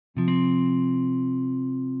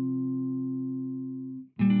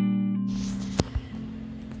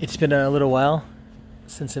It's been a little while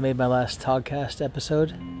since I made my last Toggcast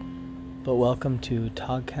episode, but welcome to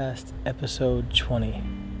Toggcast episode 20.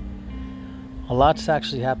 A lot's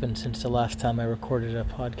actually happened since the last time I recorded a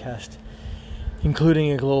podcast,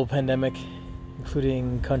 including a global pandemic,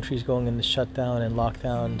 including countries going into shutdown and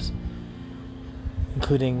lockdowns,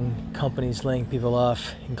 including companies laying people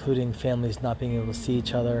off, including families not being able to see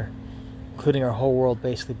each other, including our whole world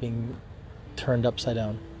basically being turned upside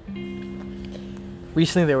down.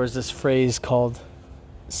 Recently there was this phrase called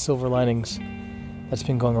silver linings that's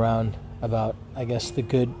been going around about, I guess, the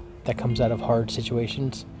good that comes out of hard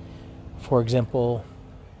situations. For example,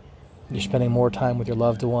 you're spending more time with your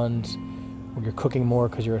loved ones, or you're cooking more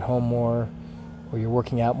because you're at home more, or you're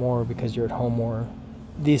working out more because you're at home more,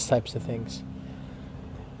 these types of things.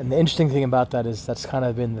 And the interesting thing about that is that's kind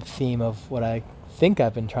of been the theme of what I think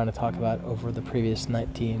I've been trying to talk about over the previous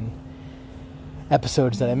 19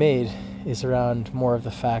 episodes that I made, is around more of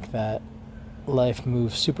the fact that life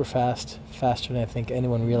moves super fast, faster than I think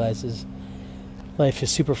anyone realizes. Life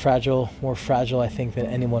is super fragile, more fragile I think than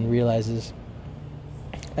anyone realizes.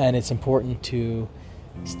 And it's important to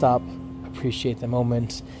stop, appreciate the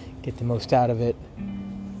moment, get the most out of it,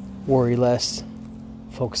 worry less,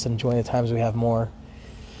 focus on enjoying the times we have more,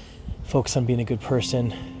 focus on being a good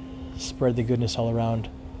person, spread the goodness all around,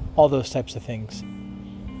 all those types of things.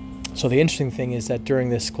 So the interesting thing is that during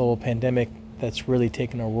this global pandemic that's really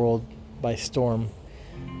taken our world by storm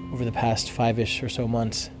over the past 5-ish or so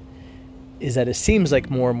months, is that it seems like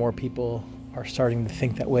more and more people are starting to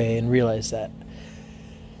think that way and realize that,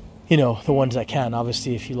 you know, the ones that can.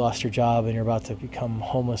 Obviously, if you lost your job and you're about to become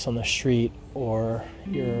homeless on the street, or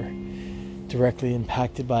you're directly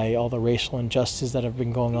impacted by all the racial injustices that have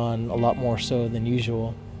been going on, a lot more so than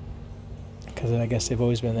usual, because I guess they've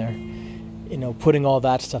always been there. You know, putting all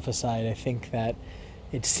that stuff aside, I think that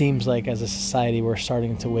it seems like as a society we're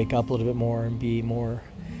starting to wake up a little bit more and be more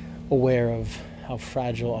aware of how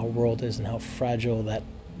fragile our world is and how fragile that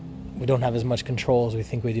we don't have as much control as we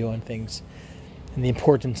think we do on things, and the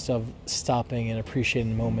importance of stopping and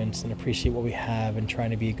appreciating the moments and appreciate what we have and trying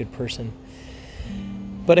to be a good person.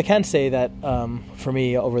 But I can say that for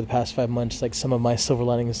me, over the past 5 months, like, some of my silver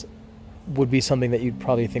linings would be something that you'd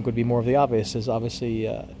probably think would be more of the obvious. Is obviously,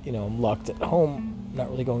 I'm locked at home,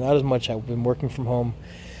 not really going out as much. I've been working from home,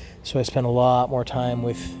 so I spend a lot more time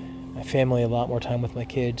with my family, a lot more time with my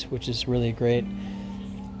kids, which is really great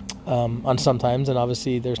on some times. And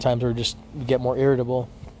obviously there's times where you get more irritable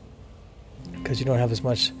because you don't have as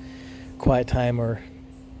much quiet time, or,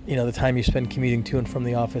 you know, the time you spend commuting to and from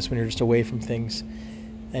the office when you're just away from things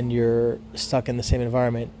and you're stuck in the same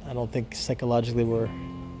environment. I don't think psychologically we're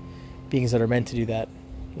beings that are meant to do that.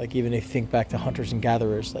 Like, even if you think back to hunters and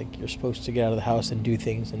gatherers, like, you're supposed to get out of the house and do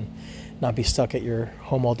things and not be stuck at your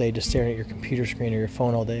home all day just staring at your computer screen or your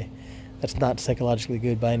phone all day. That's not psychologically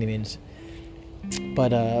good by any means.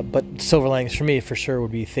 But silver linings for me for sure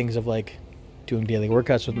would be things of, like, doing daily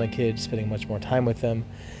workouts with my kids, spending much more time with them,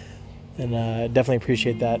 and definitely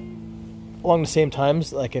appreciate that. Along the same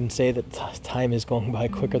times, I can say that time is going by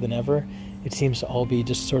quicker than ever. It seems to all be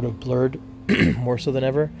just sort of blurred more so than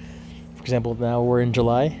ever. For example, now we're in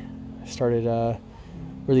July. I started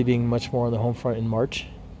really being much more on the home front in March.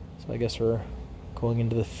 So I guess we're going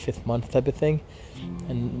into the 5th month type of thing,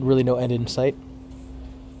 and really no end in sight.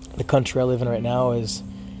 The country I live in right now is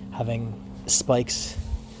having spikes,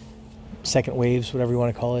 second waves, whatever you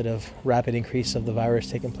want to call it, of rapid increase of the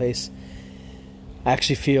virus taking place. I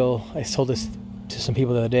actually feel, I told this to some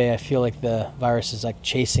people the other day, I feel like the virus is like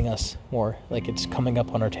chasing us more, like it's coming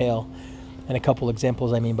up on our tail. And a couple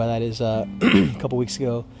examples I mean by that is a couple weeks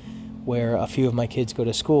ago, where a few of my kids go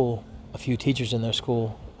to school, a few teachers in their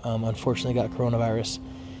school unfortunately got coronavirus,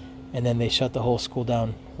 and then they shut the whole school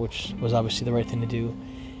down, which was obviously the right thing to do.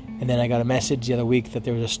 And then I got a message the other week that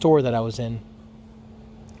there was a store that I was in,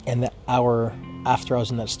 and the hour after I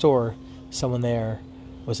was in that store, someone there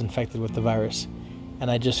was infected with the virus.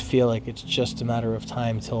 And I just feel like it's just a matter of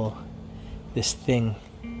time till this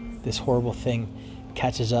horrible thing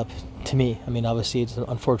catches up to me. I mean, obviously it's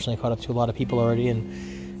unfortunately caught up to a lot of people already,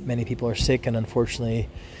 and many people are sick, and unfortunately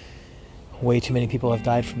way too many people have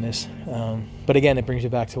died from this. But again, it brings me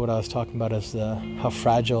back to what I was talking about as how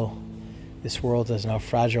fragile this world is, and how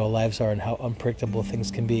fragile our lives are, and how unpredictable things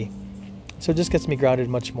can be. So it just gets me grounded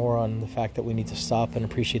much more on the fact that we need to stop and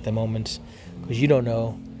appreciate the moments, because you don't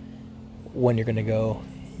know when you're going to go.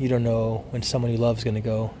 You don't know when someone you love is going to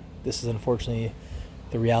go. This is unfortunately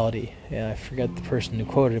the reality. Yeah, I forget the person who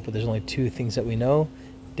quoted it, but there's only 2 things that we know: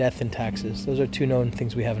 death and taxes. Those are 2 known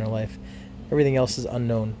things we have in our life. Everything else is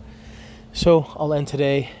unknown. So I'll end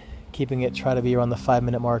today keeping it, try to be around the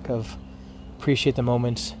 5-minute mark of appreciate the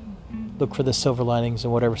moments. Look for the silver linings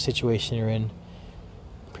in whatever situation you're in.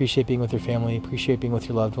 Appreciate being with your family. Appreciate being with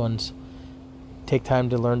your loved ones. Take time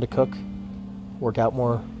to learn to cook. Work out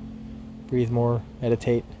more. Breathe more.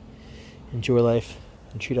 Meditate. Enjoy life.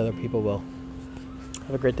 And treat other people well.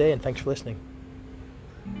 Have a great day, and thanks for listening.